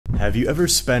Have you ever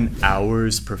spent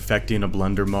hours perfecting a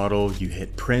Blender model? You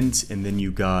hit print and then you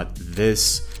got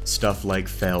this stuff like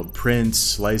failed prints,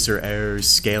 slicer errors,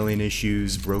 scaling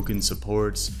issues, broken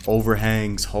supports,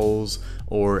 overhangs, holes,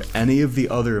 or any of the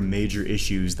other major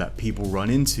issues that people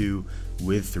run into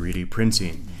with 3D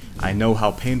printing. I know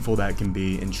how painful that can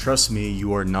be, and trust me,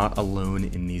 you are not alone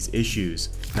in these issues.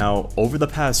 Now, over the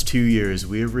past 2 years,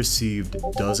 we have received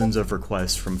dozens of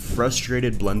requests from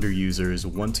frustrated Blender users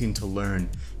wanting to learn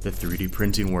the 3D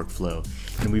printing workflow.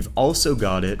 And we've also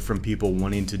got it from people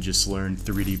wanting to just learn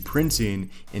 3D printing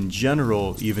in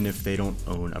general, even if they don't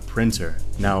own a printer.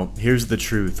 Now, here's the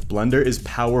truth. Blender is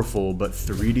powerful, but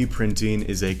 3D printing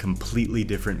is a completely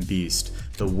different beast.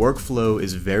 The workflow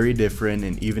is very different,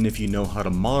 and even if you know how to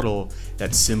model,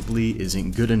 that simply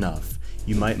isn't good enough.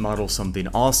 You might model something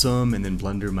awesome and then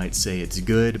Blender might say it's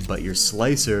good, but your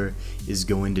slicer is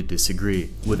going to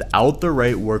disagree. Without the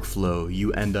right workflow,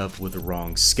 you end up with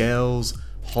wrong scales,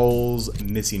 holes,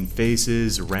 missing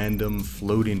faces, random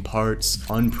floating parts,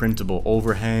 unprintable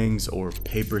overhangs or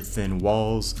paper thin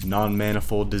walls,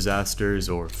 non-manifold disasters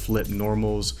or flip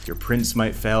normals. Your prints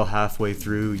might fail halfway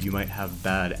through, you might have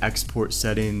bad export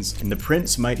settings, and the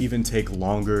prints might even take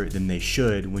longer than they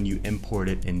should when you import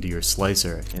it into your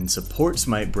slicer. And supports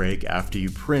might break after you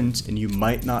print, and you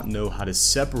might not know how to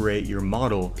separate your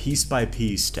model piece by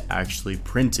piece to actually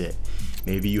print it.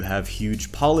 Maybe you have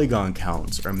huge polygon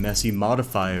counts or messy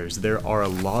modifiers. There are a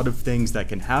lot of things that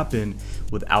can happen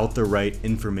without the right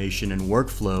information and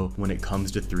workflow when it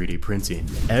comes to 3D printing.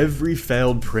 Every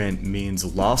failed print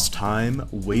means lost time,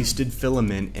 wasted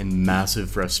filament, and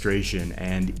massive frustration.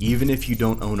 And even if you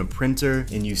don't own a printer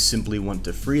and you simply want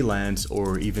to freelance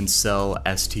or even sell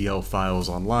STL files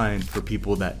online for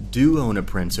people that do own a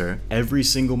printer, every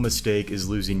single mistake is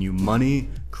losing you money,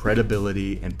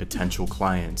 credibility, and potential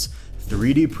clients.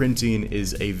 3D printing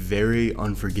is a very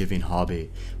unforgiving hobby,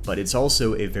 but it's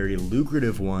also a very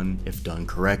lucrative one if done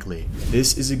correctly.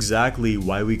 This is exactly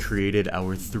why we created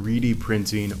our 3D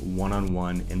printing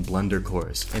one-on-one in Blender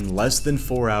course. In less than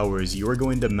 4 hours, you are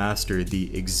going to master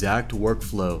the exact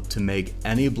workflow to make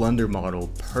any Blender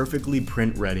model perfectly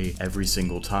print ready every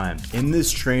single time. In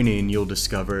this training, you'll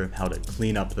discover how to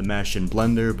clean up the mesh in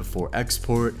Blender before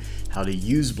export, how to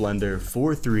use Blender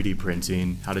for 3D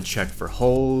printing, how to check for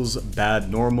holes,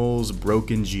 bad normals,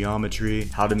 broken geometry,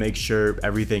 how to make sure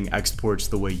everything exports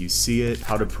the way you see it,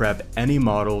 how to prep any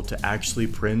model to actually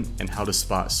print, and how to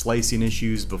spot slicing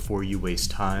issues before you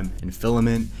waste time and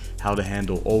filament, how to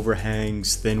handle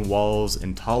overhangs, thin walls,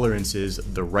 and tolerances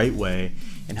the right way,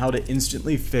 and how to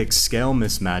instantly fix scale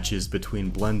mismatches between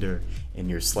Blender and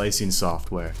your slicing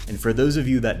software. And for those of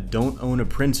you that don't own a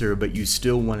printer but you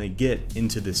still want to get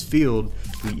into this field,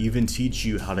 we even teach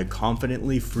you how to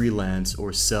confidently freelance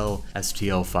or sell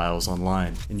STL files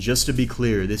online. And just to be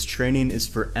clear, this training is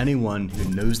for anyone who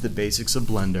knows the basics of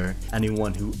Blender,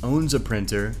 anyone who owns a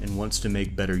printer and wants to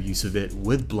make better use of it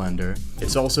with Blender.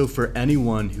 It's also for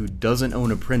anyone who doesn't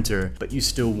own a printer but you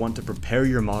still want to prepare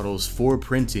your models for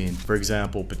printing, for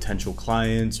example, potential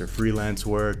clients or freelance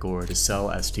work or to sell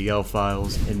STL files.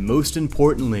 And most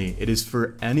importantly, it is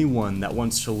for anyone that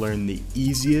wants to learn the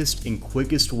easiest and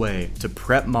quickest way to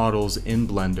prep models in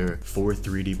Blender for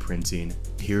 3D printing,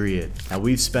 period. Now,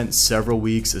 we've spent several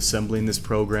weeks assembling this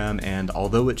program, and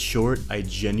although it's short, I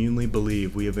genuinely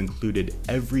believe we have included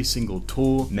every single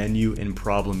tool, menu, and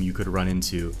problem you could run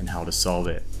into and how to solve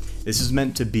it. This is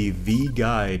meant to be the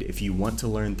guide if you want to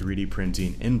learn 3D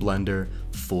printing in Blender,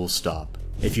 full stop.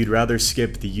 If you'd rather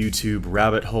skip the YouTube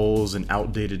rabbit holes and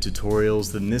outdated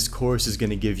tutorials, then this course is going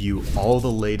to give you all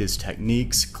the latest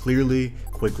techniques clearly,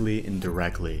 quickly, and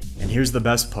directly. And here's the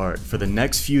best part. For the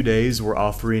next few days, we're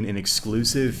offering an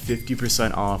exclusive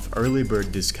 50% off early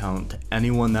bird discount to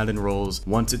anyone that enrolls.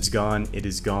 Once it's gone, it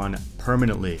is gone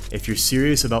permanently. If you're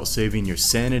serious about saving your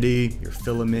sanity, your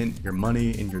filament, your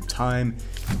money, and your time,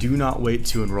 do not wait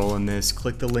to enroll in this.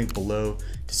 Click the link below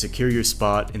to secure your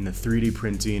spot in the 3D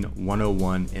Printing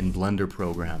 101 in Blender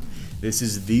program. This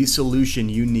is the solution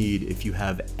you need if you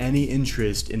have any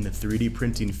interest in the 3D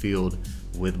printing field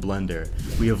with Blender.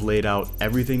 We have laid out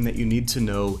everything that you need to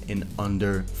know in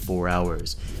under 4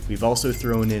 hours. We've also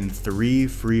thrown in 3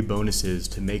 free bonuses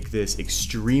to make this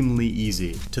extremely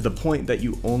easy, to the point that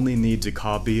you only need to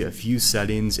copy a few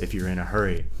settings if you're in a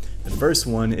hurry. The first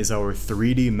one is our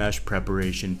 3D mesh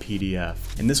preparation PDF,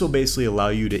 and this will basically allow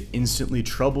you to instantly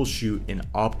troubleshoot and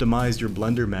optimize your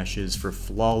Blender meshes for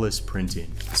flawless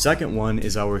printing. The second one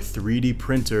is our 3D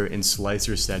printer and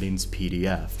slicer settings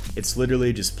PDF. It's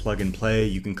literally just plug and play. way,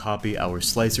 you can copy our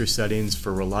slicer settings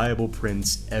for reliable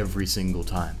prints every single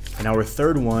time. And our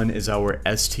third one is our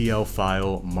STL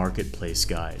file marketplace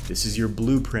guide. This is your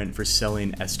blueprint for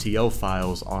selling STL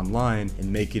files online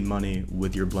and making money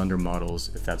with your Blender models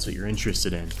if that's what you're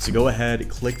interested in. So go ahead,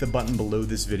 click the button below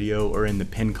this video or in the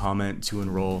pinned comment to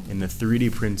enroll in the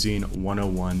 3D Printing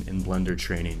 101 in Blender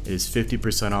training. It is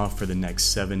 50% off for the next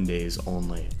 7 days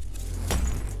only.